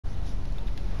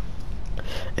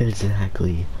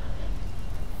Exactly.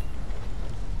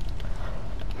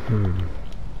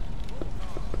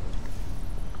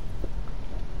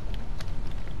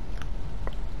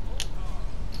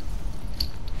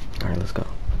 Alright, let's go.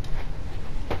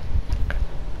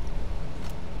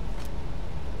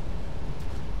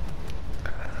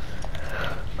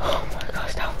 Oh my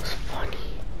gosh, that was funny.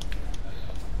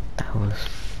 That was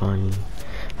funny.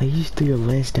 Like, you just threw your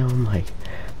lance down, I'm like,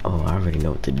 oh, I already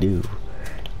know what to do.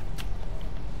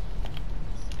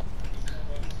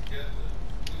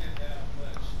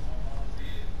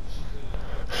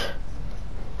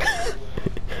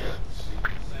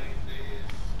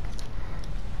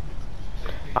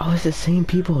 Oh, it's the same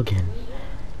people again.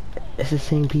 It's the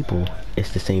same people.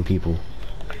 It's the same people.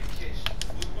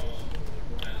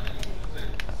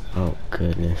 Oh,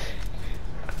 goodness.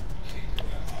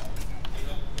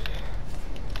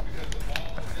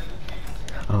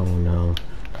 Oh, no.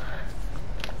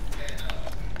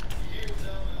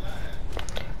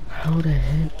 How the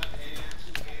heck?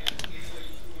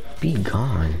 Be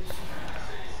gone.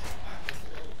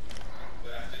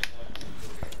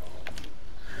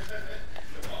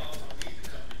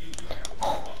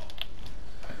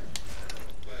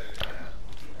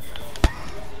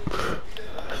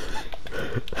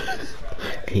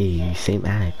 Hey, same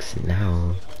axe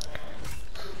now.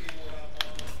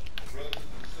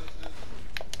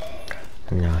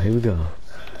 Now here we go.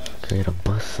 Ready to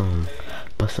bust some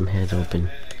heads open.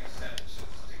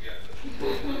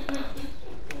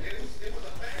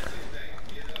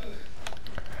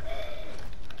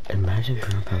 Imagine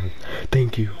grandpa.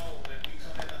 Thank you.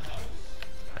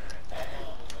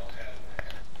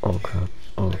 Oh crap.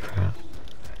 Oh crap.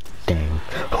 Dang.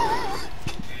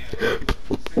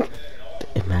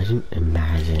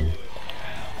 Imagine.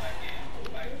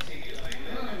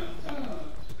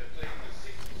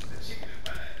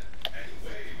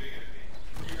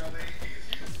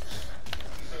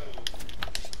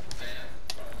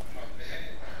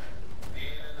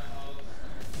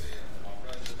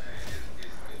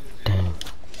 Dang.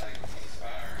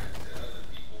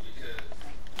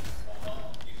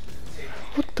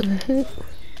 What the heck?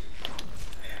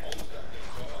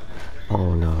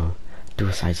 Oh no. Do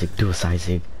a side zig, do a side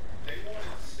zig.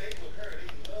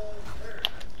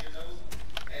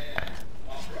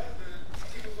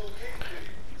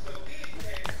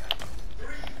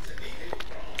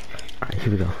 Alright,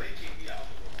 here we go.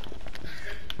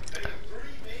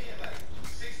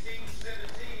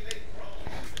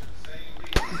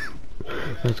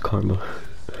 That's karma.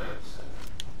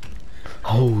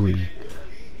 Holy.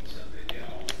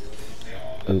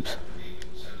 Oops.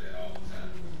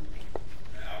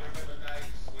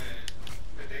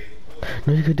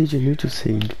 No, you did your neutral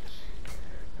sig.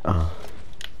 Oh.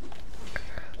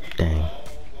 Dang.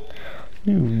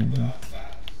 You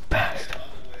bastard.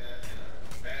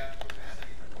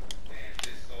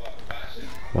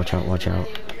 Watch out, watch out.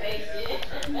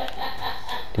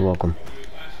 You're welcome.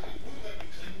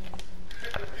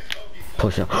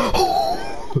 Push up.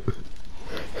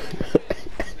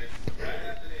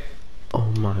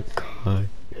 Oh my god.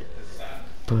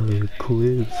 Bro, the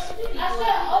clips.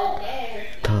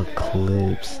 The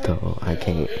clips though. I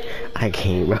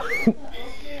can't bro.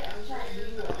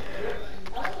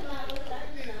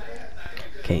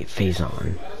 Okay, phase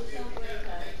on.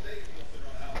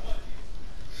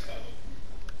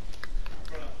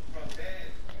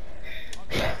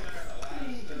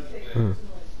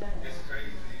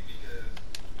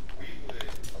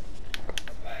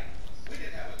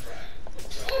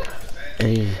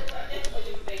 Hey.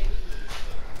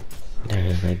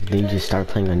 There's like they just start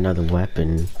playing another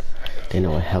weapon. They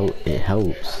know it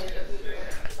helps.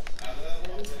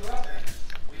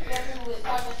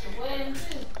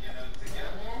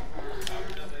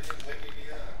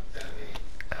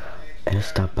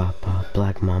 Esta Papa,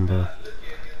 Black Mamba.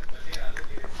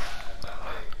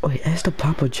 Wait, Esta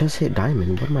Papa just hit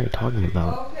diamond. What am I talking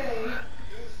about?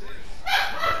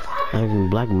 I mean,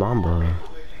 Black Mamba.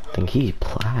 I think he's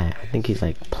plat. I think he's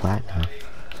like plat now.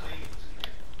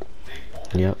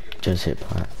 Yep, just hit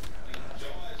plat.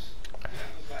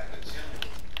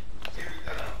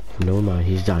 No mind,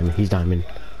 he's diamond. He's diamond.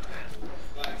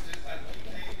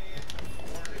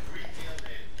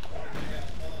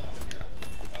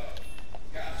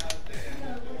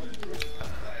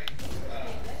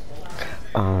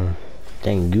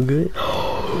 Dang, you good?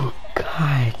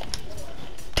 God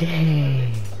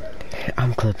dang.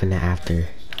 I'm clipping that after.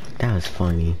 That was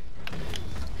funny.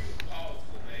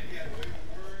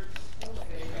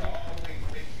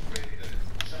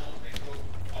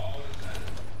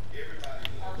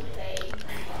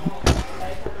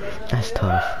 That's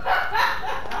tough.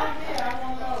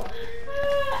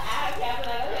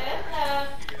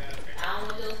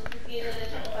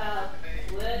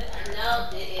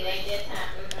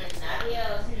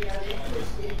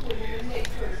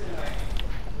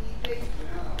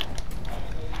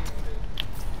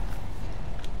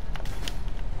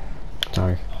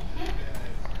 Sorry.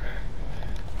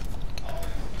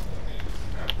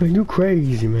 Man, you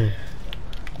crazy, man.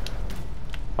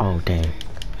 Oh, dang.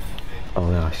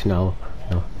 Oh, gosh, no.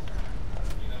 No.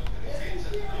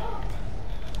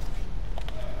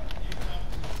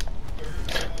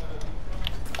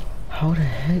 How the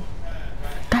heck?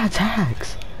 That's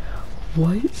hacks.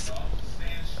 What?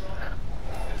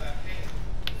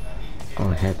 Oh,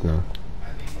 heck no.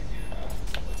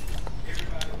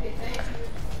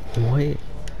 What?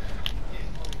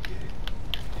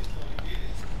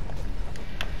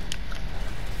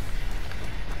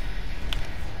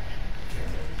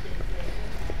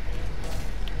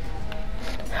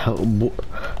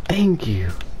 Thank you.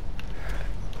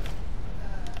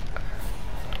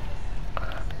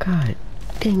 God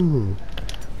dang.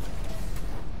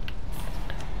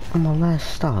 On my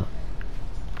last stop.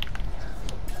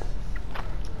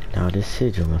 Now this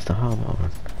sigil must have hop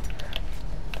on.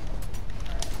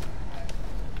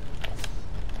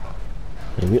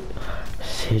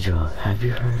 Sigil, have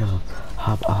you heard of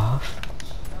hop off?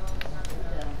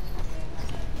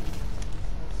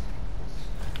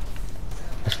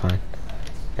 That's fine.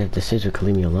 If the sigil could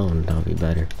leave me alone, that would be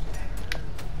better.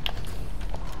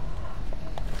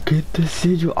 Get the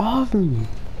sigil off me!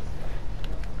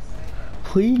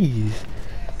 Please!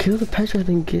 Kill the Petra,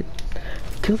 then get...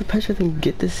 Kill the Petra, then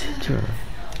get the sigil.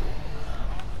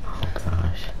 Oh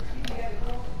gosh.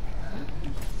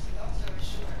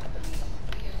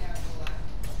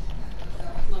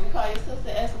 Let me call your sister,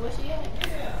 ask her where she at.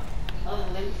 Oh,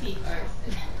 let me see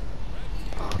first.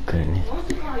 Oh goodness. Why don't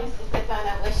you call your sister and find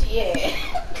out where she at?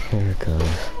 Here it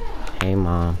goes. Hey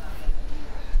mom.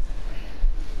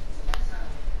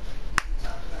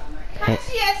 How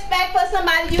she expect for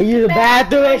somebody to use the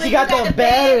bathroom and she got the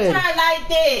bed turn like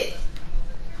this?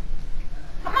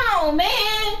 Come on,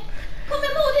 man. Come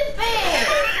and move this bed.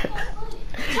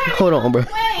 Hold on, bro. Wait,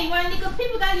 right, nigga.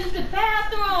 People gotta use the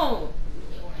bathroom.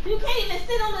 You can't even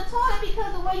sit on the toilet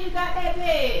because of the way you got that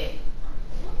bed.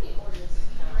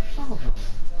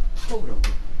 Hold on.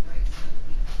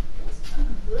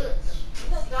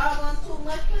 This dog wants too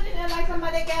much. Put it in like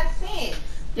somebody got sense.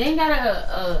 They ain't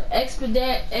gotta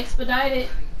expedite it.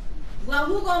 Well,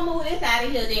 who gonna move this out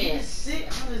of here then? Sit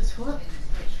on the toilet.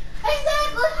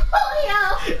 Exactly.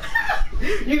 Oh,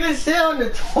 You can sit on the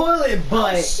toilet,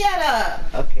 but... yo. Shut up.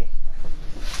 Okay.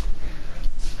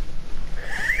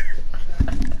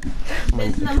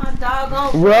 Listen to my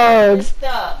doggone Rugs.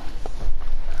 stuff.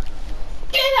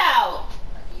 Get out.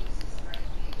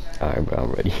 Alright, bro,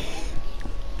 I'm ready.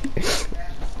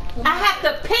 I have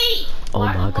to pee. Oh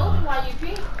my god. While you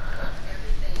pee.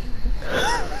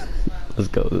 Let's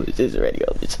go. It's just ready.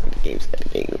 Oh, this game's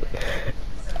gonna.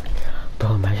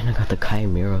 Bro, imagine I got the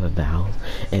Chimera Val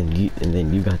and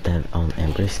then you got that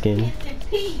Ember skin.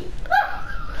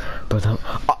 Bro, that,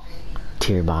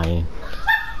 tear buying.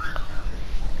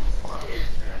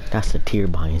 That's the tear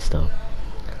buying stuff.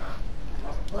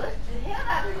 What the hell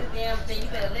out of this damn thing? You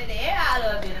better let the air out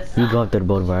of it or something. You go up to the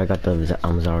boat where I got the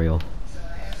Zario.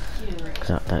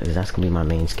 Cause that's gonna be my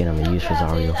main skin I'm gonna use for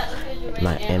Zario.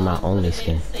 My only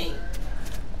skin.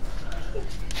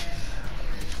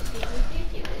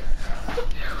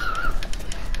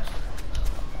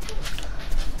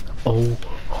 Oh.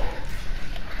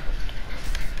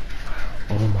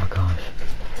 Oh my gosh.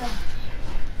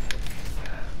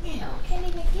 Can't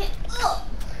even get up.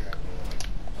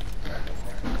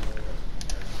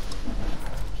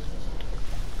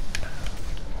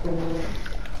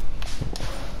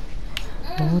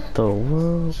 What the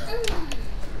world?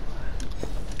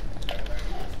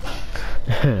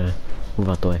 Move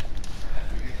out the way.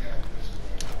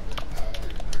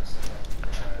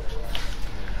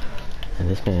 And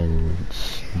this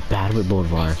man's bad with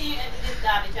Boulevard.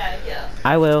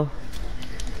 I will.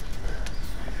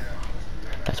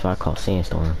 That's why I call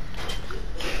Sandstorm.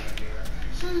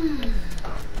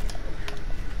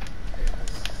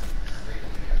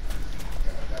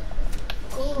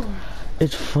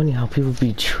 It's funny how people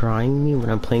be trying me when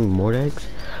I'm playing Mordex,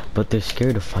 but they're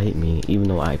scared to fight me even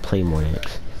though I play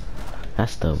Mordex.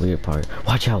 That's the weird part.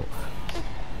 Watch out!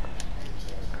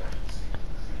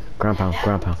 Ground pound,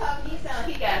 ground pound.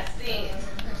 He got sense.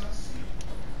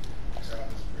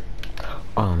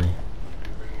 Oh man.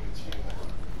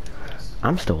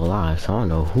 I'm still alive, so I don't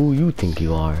know who you think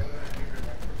you are.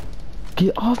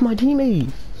 Get off my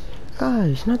teammate!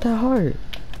 Guys, not that hard.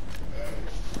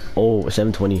 Oh,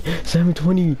 720.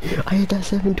 720! I hit that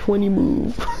 720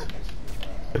 move!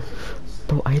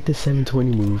 Bro, I hit the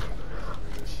 720 move.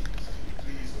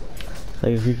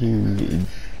 Like if we can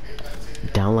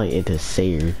downlight into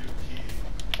Sayer.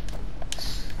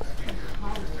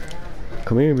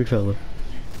 Come here, big fella.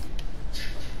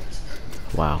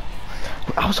 Wow.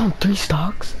 I was on 3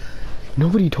 stocks?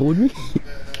 Nobody told me?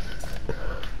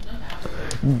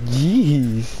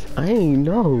 Jeez, I ain't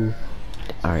know.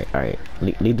 Alright.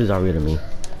 Leave the Zarya to me.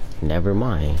 Never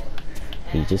mind.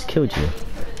 He just killed you.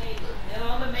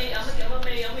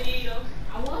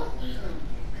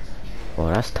 Well,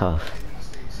 that's tough.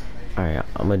 Alright,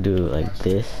 I'm gonna do like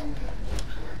this,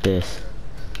 this,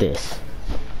 this.